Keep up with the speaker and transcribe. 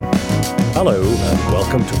Hello and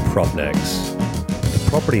welcome to PropNext, the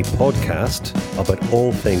property podcast about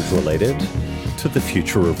all things related to the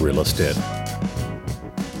future of real estate.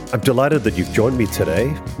 I'm delighted that you've joined me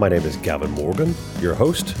today. My name is Gavin Morgan, your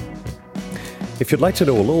host. If you'd like to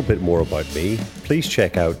know a little bit more about me, please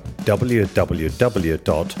check out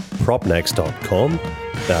www.propnext.com.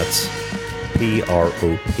 That's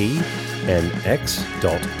propnx.com.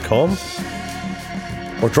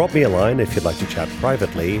 Or drop me a line if you'd like to chat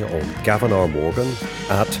privately on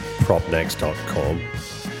gavinrmorgan@propnext.com.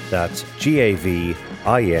 That's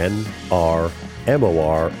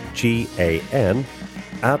GAVINRMORGAN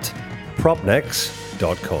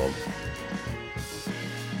 @propnext.com.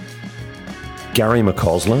 Gary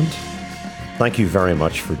McCausland, thank you very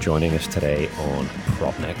much for joining us today on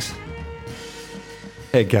PropNext.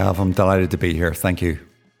 Hey Gav, I'm delighted to be here. Thank you.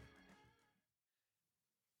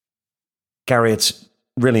 Gary, it's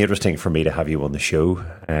really interesting for me to have you on the show.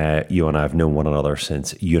 You and I have known one another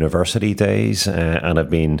since university days and have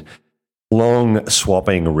been long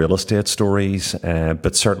swapping real estate stories.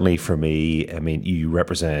 But certainly for me, I mean, you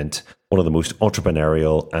represent one of the most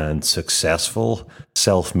entrepreneurial and successful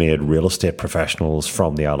self-made real estate professionals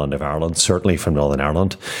from the island of Ireland, certainly from Northern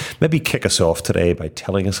Ireland. Maybe kick us off today by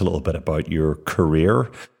telling us a little bit about your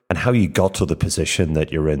career and how you got to the position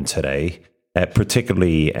that you're in today.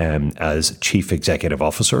 Particularly as Chief Executive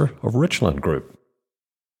Officer of Richland Group.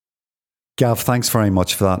 Gav, thanks very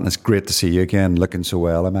much for that, and it's great to see you again, looking so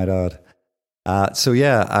well, I might add. I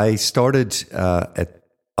started at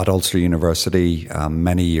Ulster University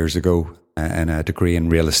many years ago in a degree in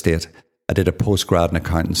real estate. I did a postgrad in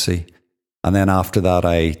accountancy, and then after that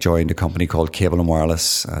I joined a company called Cable and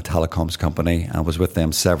Wireless, a telecoms company. I was with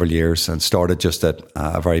them several years and started just at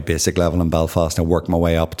a very basic level in Belfast and worked my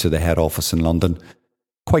way up to the head office in London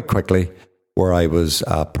quite quickly, where I was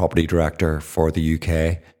property director for the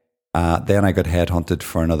UK. Then I got headhunted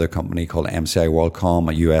for another company called MCI WorldCom,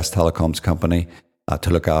 a US telecoms company, to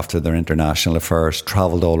look after their international affairs,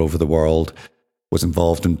 travelled all over the world, was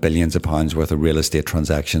involved in billions of pounds worth of real estate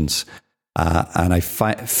transactions. And I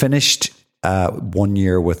finished 1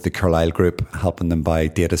 year with the Carlyle Group, helping them buy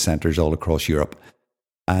data centres all across Europe.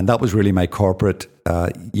 And that was really my corporate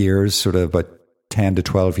years, sort of about 10 to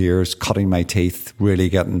 12 years, cutting my teeth, really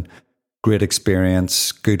getting great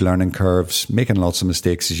experience, good learning curves, making lots of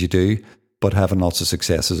mistakes as you do, but having lots of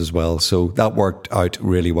successes as well. So that worked out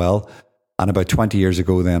really well. And about 20 years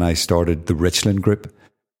ago, then I started the Richland Group.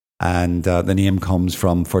 And the name comes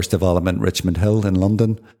from First Development Richmond Hill in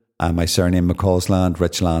London. My surname McCausland,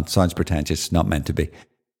 Richland, sounds pretentious, not meant to be.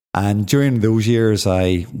 And during those years,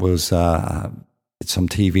 I was did some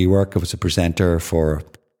TV work. I was a presenter for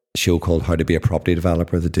a show called How to Be a Property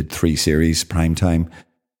Developer that did 3 series, primetime.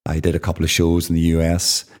 I did a couple of shows in the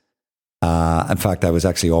US. In fact, I was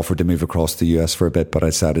actually offered to move across the US for a bit, but I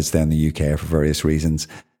decided to stay in the UK for various reasons.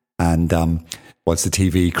 And once the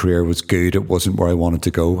TV career was good, it wasn't where I wanted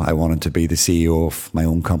to go. I wanted to be the CEO of my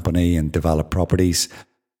own company and develop properties.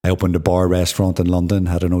 I opened a bar restaurant in London,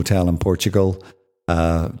 had an hotel in Portugal,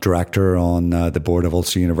 director on the board of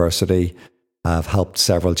Ulster University. I've helped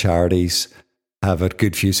several charities, have had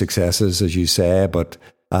good few successes, as you say, but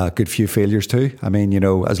good few failures too. I mean, you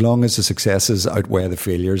know, as long as the successes outweigh the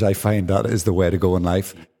failures, I find that is the way to go in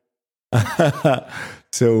life.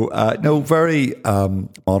 So, no, very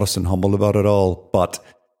modest and humble about it all, but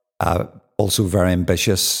also very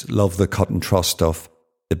ambitious, love the cut and trust of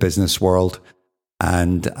the business world.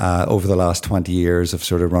 And over the last 20 years of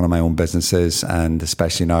sort of running my own businesses, and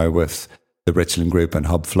especially now with the Richland Group and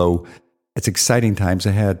Hubflow, it's exciting times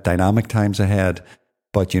ahead, dynamic times ahead.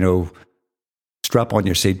 But, you know, strap on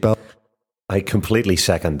your seatbelt. I completely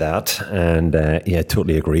second that. And yeah,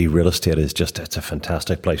 totally agree. Real estate is just, it's a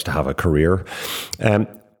fantastic place to have a career.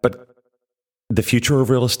 But the future of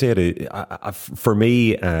real estate, for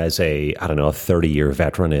me, as a 30-year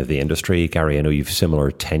veteran of the industry, Gary, I know you've similar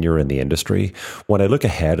tenure in the industry. When I look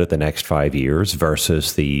ahead at the next 5 years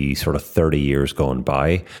versus the sort of 30 years gone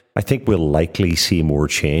by, I think we'll likely see more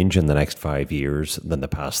change in the next 5 years than the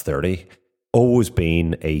past 30. Always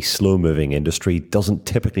been a slow-moving industry, doesn't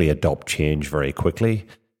typically adopt change very quickly.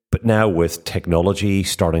 But now with technology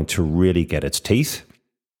starting to really get its teeth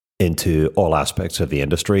into all aspects of the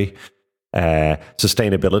industry,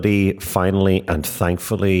 sustainability finally and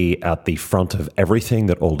thankfully at the front of everything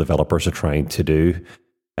that all developers are trying to do.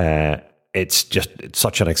 It's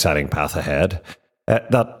such an exciting path ahead.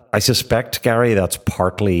 That I suspect, Gary, that's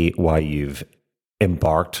partly why you've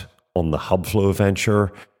embarked on the Hubflow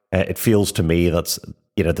venture. It feels to me it's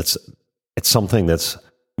something that's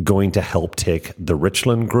going to help take the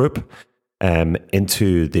Richland Group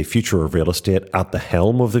into the future of real estate, at the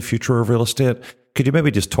helm of the future of real estate. Could you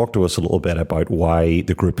maybe just talk to us a little bit about why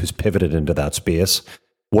the group has pivoted into that space,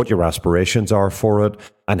 what your aspirations are for it,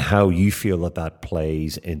 and how you feel that that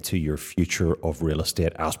plays into your future of real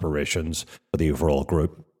estate aspirations for the overall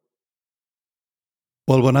group?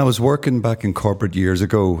 Well, when I was working back in corporate years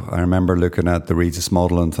ago, I remember looking at the Regis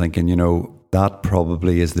model and thinking, that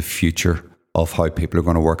probably is the future of how people are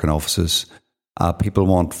going to work in offices. People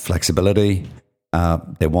want flexibility.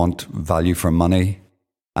 They want value for money.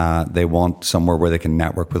 They want somewhere where they can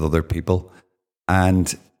network with other people.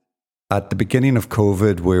 And at the beginning of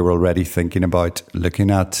COVID, we were already thinking about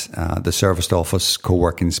looking at the serviced office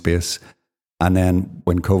co-working space. And then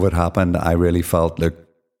when COVID happened, I really felt, look,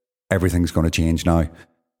 everything's going to change now.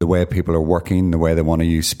 The way people are working, the way they want to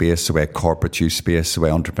use space, the way corporates use space, the way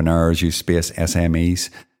entrepreneurs use space, SMEs,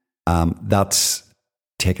 that's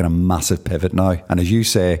taken a massive pivot now. And as you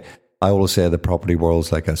say, I always say the property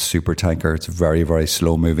world's like a super tanker. It's very, very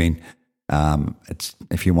slow moving.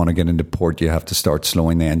 If you want to get into port, you have to start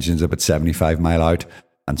slowing the engines about 75 mile out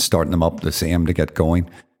and starting them up the same to get going.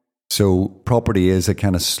 So property is a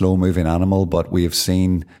kind of slow moving animal, but we have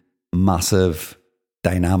seen massive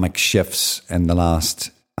dynamic shifts in the last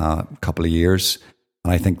couple of years.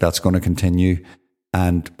 And I think that's going to continue.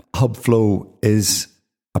 And Hubflow is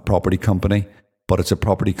a property company, but it's a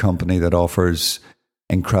property company that offers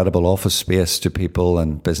incredible office space to people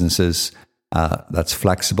and businesses. That's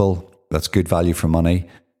flexible. That's good value for money.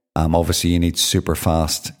 Obviously, you need super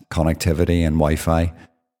fast connectivity and Wi-Fi,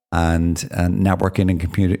 and networking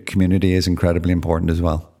and community is incredibly important as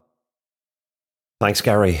well. Thanks,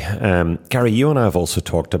 Gary. Gary, you and I have also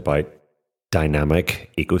talked about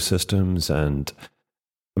dynamic ecosystems, and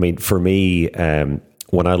I mean, for me,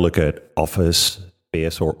 when I look at office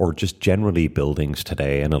space or just generally buildings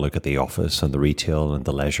today, and I look at the office and the retail and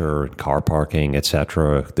the leisure and car parking,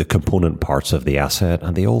 etc., the component parts of the asset,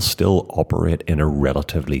 and they all still operate in a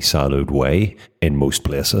relatively siloed way in most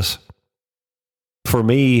places. For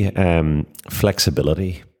me,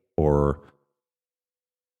 flexibility or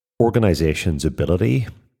organization's ability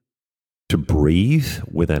to breathe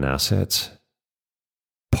within assets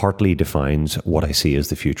partly defines what I see as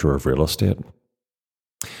the future of real estate.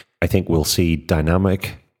 I think we'll see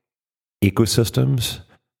dynamic ecosystems,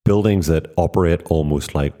 buildings that operate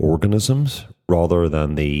almost like organisms rather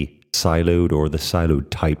than the siloed or the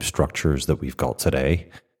siloed type structures that we've got today.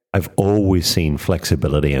 I've always seen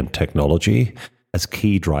flexibility and technology as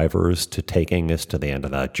key drivers to taking us to the end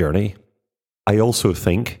of that journey. I also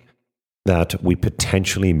think that we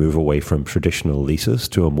potentially move away from traditional leases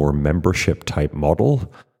to a more membership type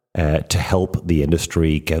model to help the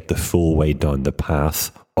industry get the full way down the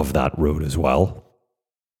path of that road as well.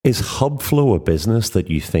 Is Hubflow a business that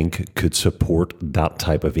you think could support that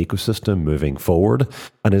type of ecosystem moving forward?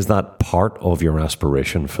 And is that part of your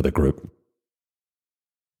aspiration for the group?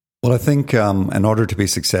 Well, I think in order to be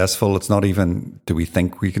successful, it's not even do we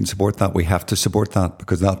think we can support that. We have to support that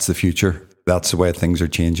because that's the future. That's the way things are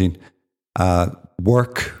changing.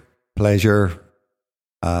 Work, pleasure,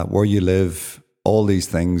 where you live, all these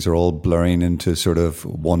things are all blurring into sort of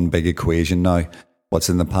one big equation now. What's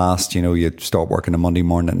in the past, you'd start working on Monday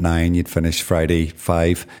morning at 9, you'd finish Friday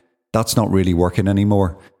 5. That's not really working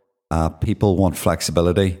anymore. People want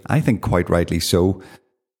flexibility. I think quite rightly so.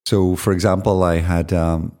 So, for example, I had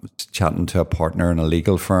chatting to a partner in a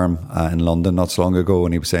legal firm in London not so long ago,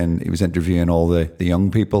 and he was saying he was interviewing all the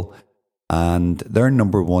young people, and their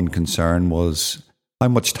number one concern was, how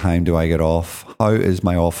much time do I get off? How is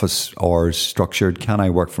my office hours structured? Can I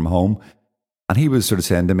work from home? And he was sort of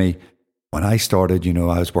saying to me, when I started,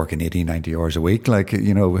 I was working 80, 90 hours a week. Like,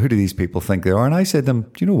 who do these people think they are? And I said to them, do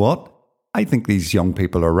you know what? I think these young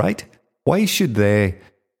people are right. Why should they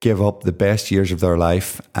give up the best years of their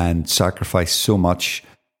life and sacrifice so much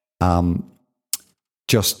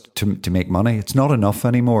just to make money? It's not enough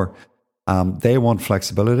anymore. They want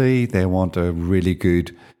flexibility. They want a really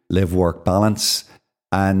good live-work balance.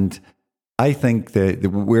 And I think that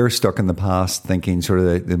we're stuck in the past thinking sort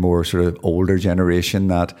of the more sort of older generation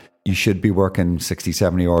that you should be working 60,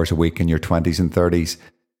 70 hours a week in your 20s and 30s.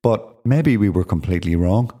 But maybe we were completely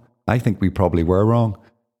wrong. I think we probably were wrong.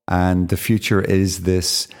 And the future is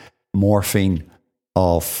this morphing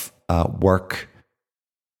of work,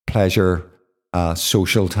 pleasure,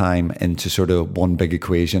 social time into sort of one big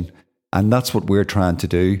equation. And that's what we're trying to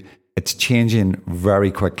do. It's changing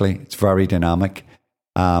very quickly. It's very dynamic.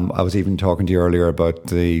 I was even talking to you earlier about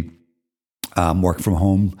the work from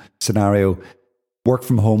home scenario. Work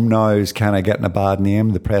from home now is kind of getting a bad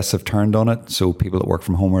name. The press have turned on it. So people that work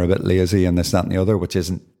from home are a bit lazy and this, that and the other, which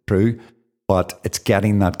isn't true. but it's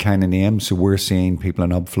getting that kind of name. So we're seeing people in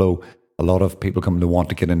Hubflow, a lot of people come to want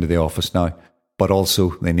to get into the office now, but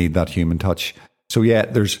also they need that human touch. So yeah,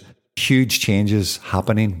 there's huge changes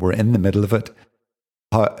happening. We're in the middle of it.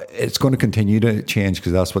 It's going to continue to change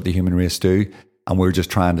because that's what the human race do. And we're just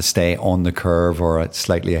trying to stay on the curve or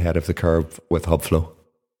slightly ahead of the curve with Hubflow.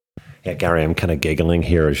 Yeah, Gary, I'm kind of giggling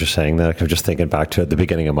here as you're saying that. I'm just thinking back to at the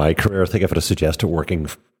beginning of my career. I think if I'd have suggested working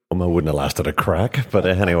from home, I wouldn't have lasted a crack. But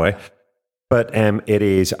anyway, it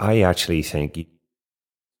is, I actually think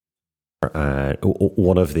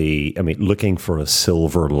one of the, looking for a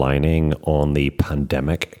silver lining on the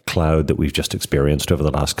pandemic cloud that we've just experienced over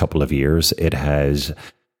the last couple of years, it has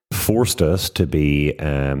forced us to be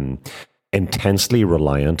intensely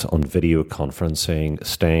reliant on video conferencing,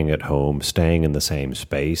 staying at home, staying in the same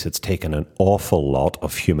space. It's taken an awful lot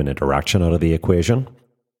of human interaction out of the equation.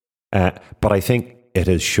 But I think it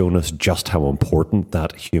has shown us just how important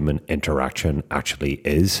that human interaction actually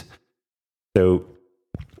is. So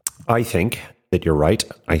I think that you're right.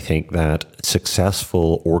 I think that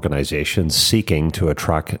successful organizations seeking to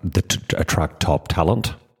attract top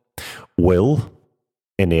talent will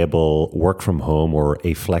enable work from home or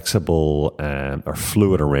a flexible or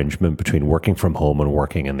fluid arrangement between working from home and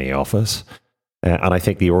working in the office. And I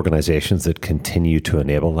think the organizations that continue to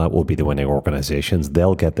enable that will be the winning organizations.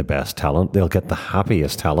 They'll get the best talent. They'll get the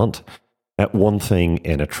happiest talent. One thing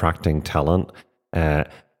in attracting talent,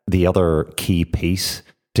 the other key piece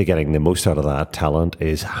to getting the most out of that talent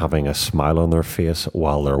is having a smile on their face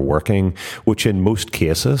while they're working, which in most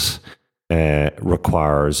cases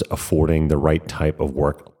requires affording the right type of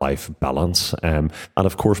work-life balance. And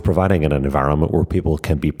of course, providing an environment where people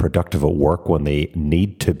can be productive at work when they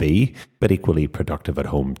need to be, but equally productive at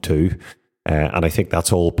home too. And I think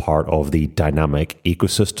that's all part of the dynamic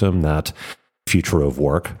ecosystem that future of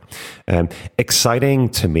work. Exciting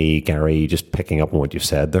to me, Gary, just picking up on what you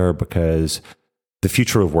said there, because the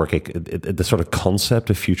future of work, the sort of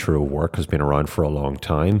concept of future of work has been around for a long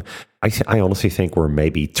time. I honestly think we're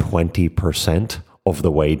maybe 20% of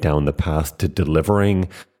the way down the path to delivering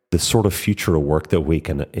the sort of future of work that we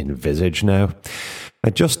can envisage now.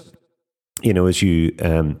 And just, as you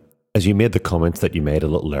made the comments that you made a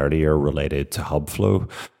little earlier related to Hubflow,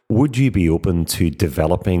 would you be open to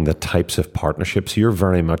developing the types of partnerships? You're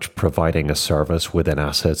very much providing a service within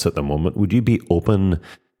assets at the moment. Would you be open,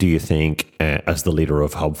 do you think, as the leader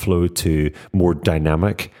of Hubflow, to more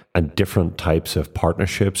dynamic and different types of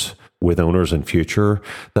partnerships with owners in future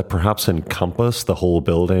that perhaps encompass the whole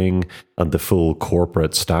building and the full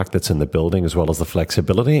corporate stack that's in the building, as well as the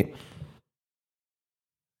flexibility?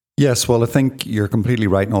 Yes, well, I think you're completely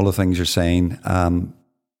right in all the things you're saying.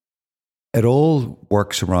 It all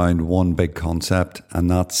works around one big concept, and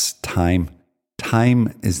that's time.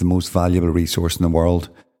 Time is the most valuable resource in the world,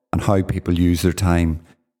 and how people use their time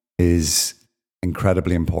is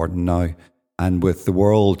incredibly important now. And with the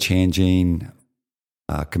world changing,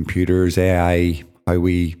 computers, AI, how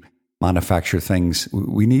we manufacture things,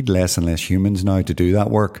 we need less and less humans now to do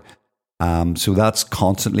that work. So that's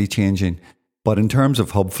constantly changing. But in terms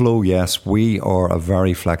of Hubflow, yes, we are a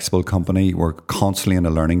very flexible company. We're constantly on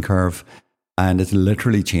a learning curve, and it's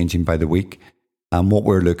literally changing by the week. And what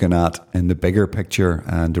we're looking at in the bigger picture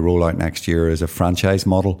and to roll out next year is a franchise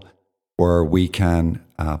model where we can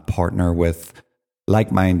partner with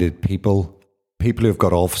like-minded people who've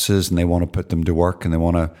got offices and they want to put them to work and they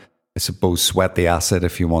want to, I suppose, sweat the asset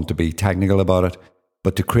if you want to be technical about it,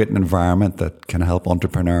 but to create an environment that can help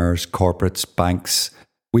entrepreneurs, corporates, banks.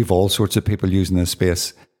 We've all sorts of people using this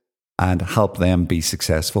space and help them be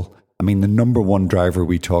successful. I mean, the number one driver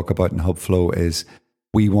we talk about in Hubflow is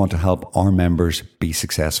we want to help our members be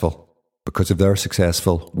successful, because if they're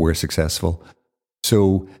successful, we're successful.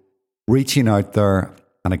 So reaching out there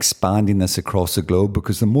and expanding this across the globe,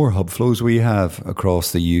 because the more Hubflows we have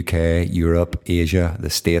across the UK, Europe, Asia,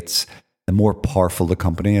 the States, the more powerful the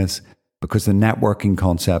company is, because the networking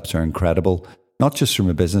concepts are incredible, not just from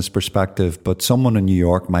a business perspective, but someone in New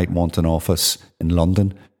York might want an office in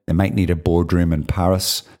London. They might need a boardroom in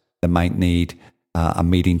Paris. They might need a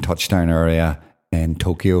meeting touchdown area in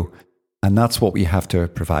Tokyo. And that's what we have to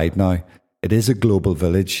provide now. It is a global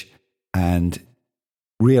village, and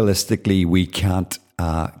realistically, we can't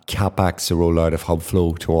capex the rollout of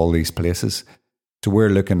Hubflow to all these places. So we're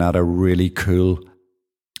looking at a really cool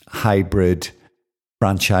hybrid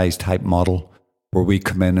franchise type model where we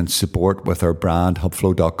come in and support with our brand,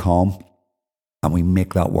 hubflow.com, and we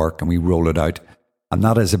make that work and we roll it out. And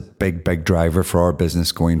that is a big, big driver for our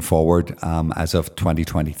business going forward. As of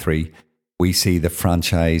 2023, we see the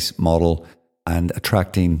franchise model and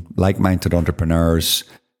attracting like-minded entrepreneurs,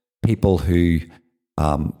 people who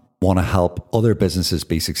want to help other businesses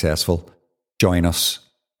be successful, join us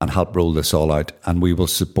and help roll this all out. And we will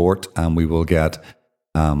support, and we will get,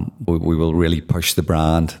 we will really push the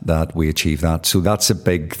brand that we achieve that. So that's a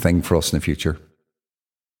big thing for us in the future.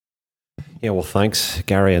 Yeah, well, thanks,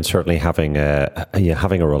 Gary. And certainly having a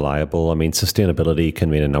reliable, I mean, sustainability can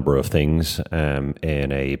mean a number of things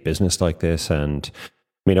in a business like this. And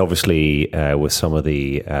I mean, obviously, with some of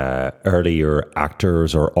the earlier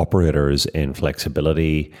actors or operators in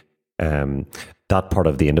flexibility, that part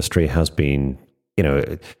of the industry has been,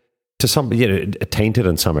 to some, tainted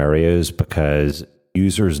in some areas, because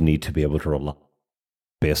users need to be able to rely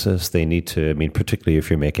basis. They need to, I mean, particularly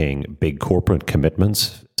if you're making big corporate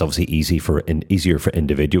commitments, it's obviously easier for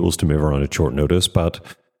individuals to move around at short notice, but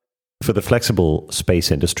for the flexible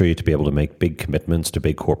space industry to be able to make big commitments to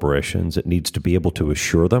big corporations, it needs to be able to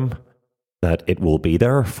assure them that it will be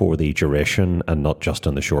there for the duration and not just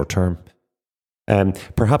in the short term. And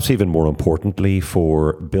perhaps even more importantly,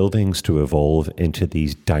 for buildings to evolve into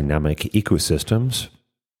these dynamic ecosystems,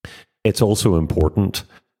 it's also important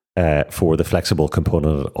for the flexible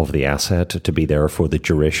component of the asset to be there for the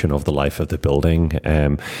duration of the life of the building.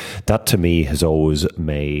 That to me has always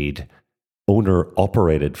made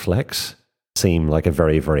owner-operated flex seem like a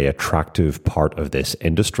very, very attractive part of this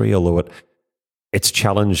industry, although it's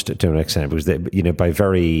challenged to an extent because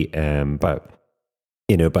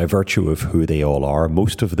by virtue of who they all are,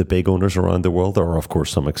 most of the big owners around the world, there are of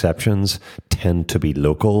course some exceptions, tend to be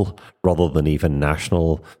local rather than even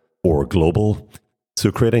national or global.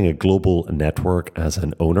 So creating a global network as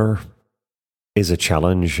an owner is a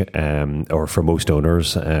challenge, or for most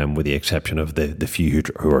owners, with the exception of the few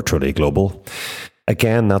who are truly global.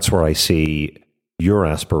 Again, that's where I see your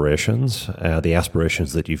aspirations, the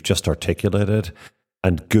aspirations that you've just articulated,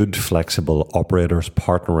 and good flexible operators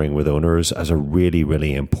partnering with owners as a really,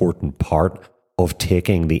 really important part of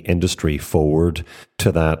taking the industry forward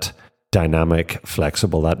to that dynamic,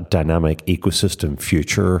 flexible, that dynamic ecosystem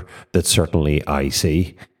future that certainly I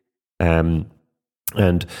see. And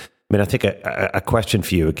I mean, I think a question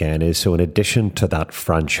for you again is, so in addition to that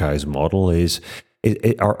franchise model,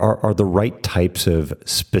 are the right types of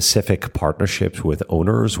specific partnerships with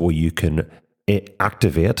owners where you can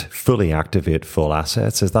fully activate full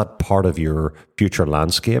assets? Is that part of your future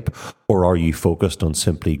landscape, or are you focused on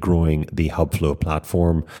simply growing the HubFlow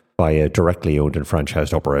platform via directly owned and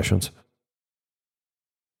franchised operations?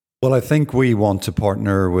 Well, I think we want to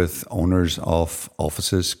partner with owners of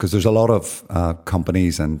offices, because there's a lot of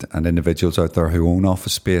companies and individuals out there who own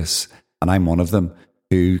office space, and I'm one of them,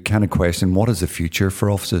 who kind of question, what is the future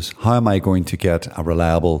for offices? How am I going to get a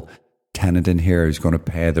reliable tenant in here who's going to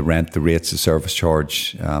pay the rent, the rates, the service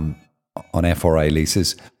charge on FRI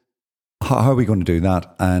leases? How are we going to do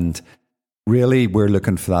that? And really, we're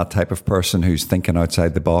looking for that type of person who's thinking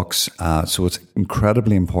outside the box. So it's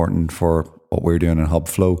incredibly important for what we're doing in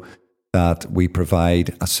HubFlow that we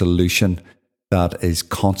provide a solution that is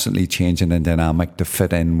constantly changing and dynamic to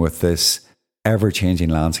fit in with this ever-changing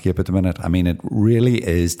landscape at the minute. I mean, it really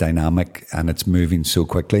is dynamic and it's moving so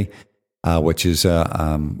quickly, which is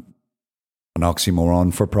an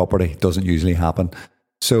oxymoron for property. It doesn't usually happen.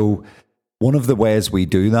 So one of the ways we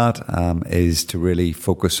do that is to really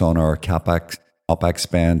focus on our CapEx, OpEx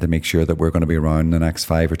spend to make sure that we're going to be around the next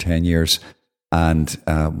 5 or 10 years. And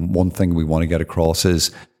one thing we want to get across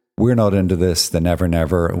is we're not into this, the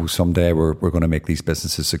never, oh, someday we're going to make these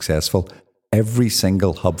businesses successful. Every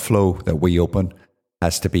single HubFlow that we open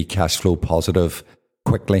has to be cash flow positive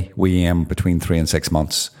quickly. We aim between 3 and 6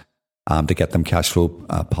 months to get them cash flow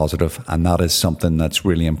positive. And that is something that's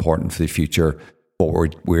really important for the future,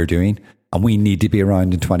 what we're doing. And we need to be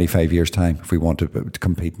around in 25 years' time if we want to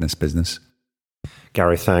compete in this business.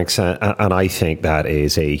 Gary, thanks. And I think that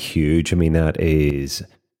is that is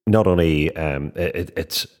not only,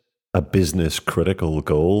 it's a business critical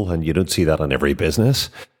goal, and you don't see that in every business,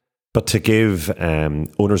 but to give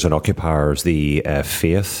owners and occupiers the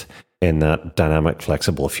faith in that dynamic,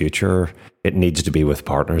 flexible future, it needs to be with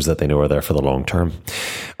partners that they know are there for the long term.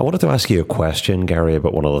 I wanted to ask you a question, Gary,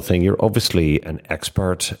 about one other thing. You're obviously an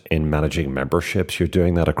expert in managing memberships. You're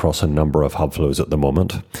doing that across a number of HubFlows at the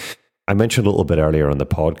moment. I mentioned a little bit earlier on the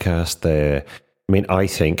podcast, I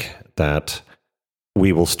think that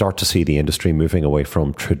we will start to see the industry moving away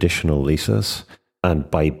from traditional leases, and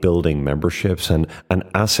by building memberships and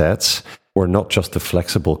assets where not just the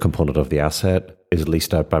flexible component of the asset is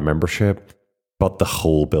leased out by membership, but the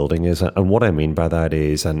whole building is. And what I mean by that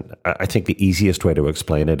is, and I think the easiest way to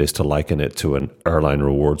explain it is to liken it to an airline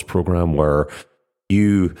rewards program where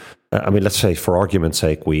let's say for argument's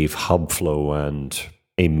sake, we've HubFlow and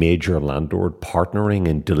a major landlord partnering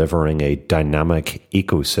and delivering a dynamic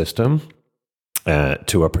ecosystem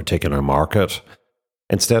to a particular market,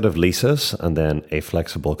 instead of leases and then a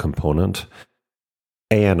flexible component,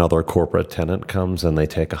 another corporate tenant comes and they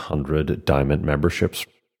take 100 diamond memberships.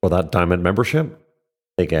 For that diamond membership,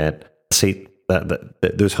 they get a seat.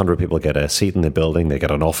 Those 100 people get a seat in the building. They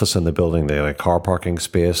get an office in the building. They get a car parking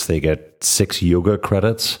space. They get 6 yoga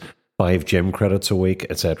credits, 5 gym credits a week,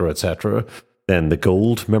 etc., etc. Then the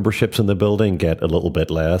gold memberships in the building get a little bit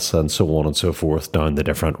less, and so on and so forth down the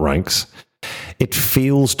different ranks. It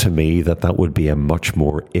feels to me that would be a much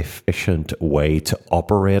more efficient way to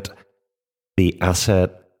operate the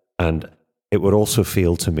asset, and it would also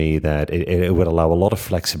feel to me that it would allow a lot of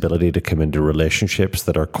flexibility to come into relationships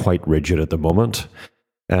that are quite rigid at the moment.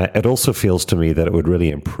 It also feels to me that it would really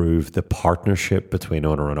improve the partnership between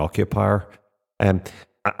owner and occupier.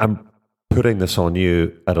 I'm putting this on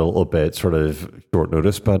you at a little bit sort of short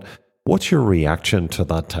notice, but what's your reaction to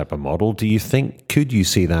that type of model? Do you think, could you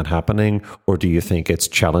see that happening, or do you think it's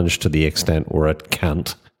challenged to the extent where it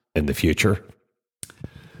can't in the future?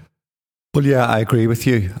 Well, yeah, I agree with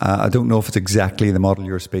you. I don't know if it's exactly the model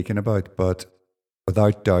you're speaking about, but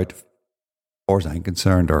without doubt, as far as I'm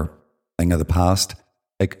concerned, or thing of the past,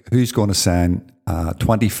 like who's going to sign a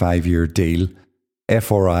 25-year deal,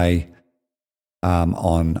 FRI,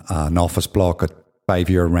 on an office block at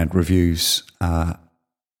 5-year rent reviews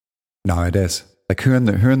nowadays? Like who in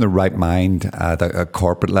the right mind at a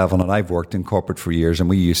corporate level? And I've worked in corporate for years, and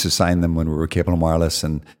we used to sign them when we were Cable and Wireless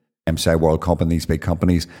and MCI World Cup and these big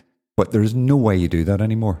companies. But there's no way you do that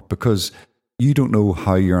anymore, because you don't know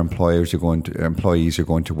how your employees are going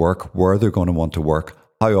to work, where they're going to want to work,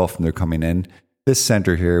 how often they're coming in. This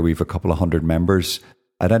centre here, we've a couple of 100 members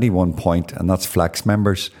at any one point, and that's flex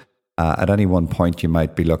members. At any one point, you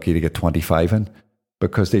might be lucky to get 25 in,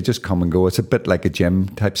 because they just come and go. It's a bit like a gym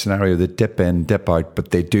type scenario. They dip in, dip out,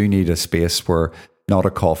 but they do need a space where, not a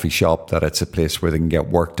coffee shop, that it's a place where they can get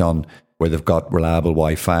work done, where they've got reliable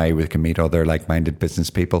Wi-Fi, where they can meet other like-minded business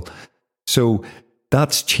people. So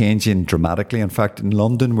that's changing dramatically. In fact, in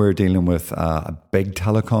London, we're dealing with a big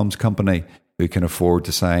telecoms company who can afford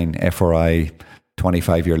to sign FRI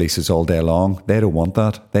 25-year leases all day long. They don't want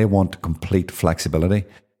that. They want complete flexibility.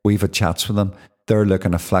 We've had chats with them. They're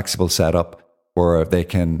looking at a flexible setup where they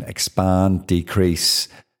can expand, decrease,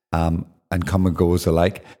 and come and go as they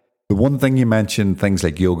like. The one thing you mentioned, things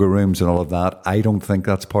like yoga rooms and all of that, I don't think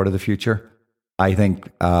that's part of the future. I think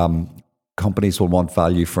companies will want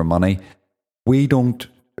value for money. We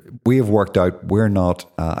have worked out we're not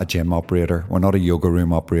a gym operator. We're not a yoga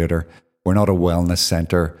room operator. We're not a wellness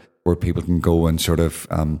centre where people can go and sort of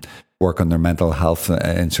work on their mental health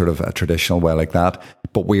in sort of a traditional way like that.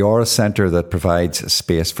 But we are a centre that provides a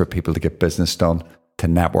space for people to get business done, to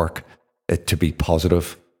network, to be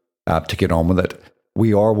positive, to get on with it.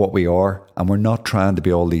 We are what we are, and we're not trying to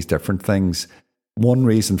be all these different things. One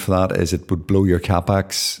reason for that is it would blow your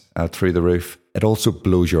CapEx through the roof. It also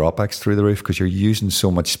blows your OpEx through the roof, because you're using so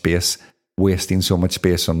much space, wasting so much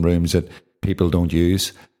space on rooms that people don't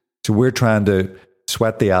use. So we're trying to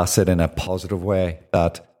sweat the asset in a positive way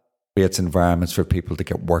that creates environments for people to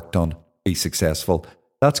get work done, be successful.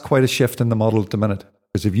 That's quite a shift in the model at the minute,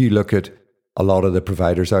 because if you look at a lot of the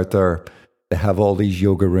providers out there, they have all these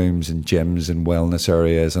yoga rooms and gyms and wellness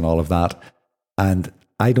areas and all of that. And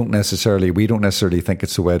we don't necessarily think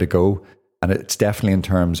it's the way to go. And it's definitely in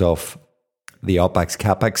terms of the OpEx,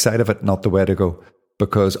 CapEx side of it, not the way to go.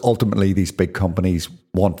 Because ultimately these big companies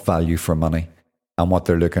want value for money. And what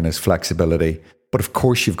they're looking is flexibility. But of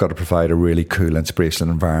course you've got to provide a really cool,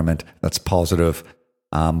 inspirational environment that's positive.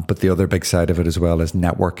 But the other big side of it as well is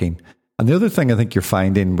networking. And the other thing I think you're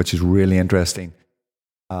finding, which is really interesting,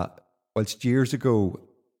 whilst years ago,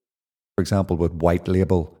 for example, would white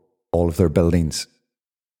label all of their buildings,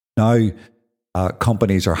 now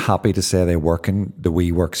companies are happy to say they work in the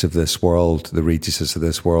WeWorks of this world, the Regises of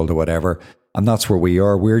this world, or whatever, and that's where we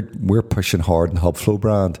are. We're pushing hard in HubFlow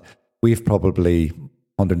brand. We've probably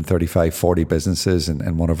 135, 40 businesses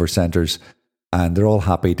in one of our centres, and they're all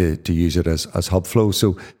happy to use it as HubFlow.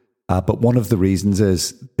 So, but one of the reasons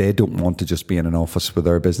is they don't want to just be in an office with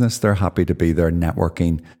their business. They're happy to be there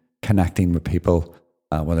networking, connecting with people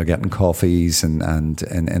when they're getting coffees and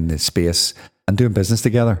in the space and doing business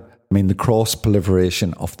together. I mean, the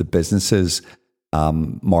cross-proliferation of the businesses,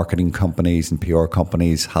 marketing companies and PR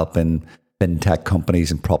companies, helping fintech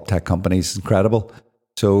companies and prop tech companies is incredible.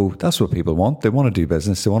 So that's what people want. They want to do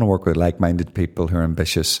business. They want to work with like-minded people who are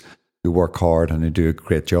ambitious, who work hard and who do a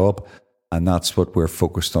great job. And that's what we're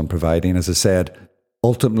focused on providing. As I said,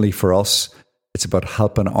 ultimately for us, it's about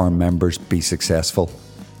helping our members be successful.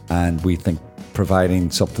 And we think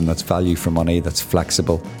providing something that's value for money, that's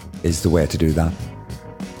flexible, is the way to do that.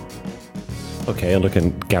 Okay, and look,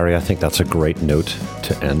 and Gary, I think that's a great note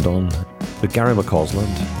to end on. But Gary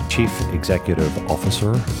McCausland, Chief Executive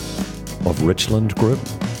Officer of Richland Group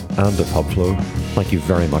and of Hubflow, thank you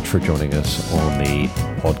very much for joining us on the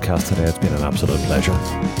podcast today. It's been an absolute pleasure.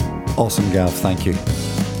 Awesome, Gav. Thank you.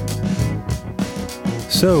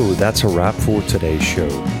 So that's a wrap for today's show.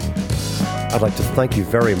 I'd like to thank you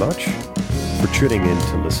very much for tuning in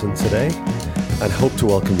to listen today and hope to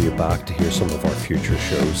welcome you back to hear some of our future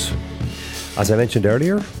shows. As I mentioned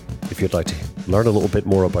earlier, if you'd like to learn a little bit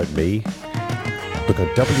more about me, look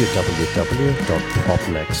at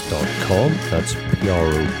www.propnex.com. That's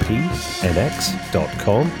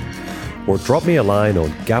PROPNX.com. Or drop me a line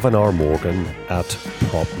on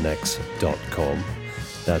gavinrmorgan@propnex.com.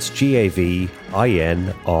 That's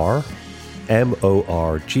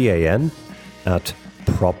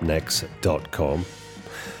GAVINRMORGAN@propnex.com.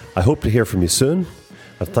 I hope to hear from you soon,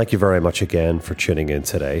 and thank you very much again for tuning in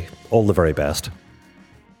today. All the very best.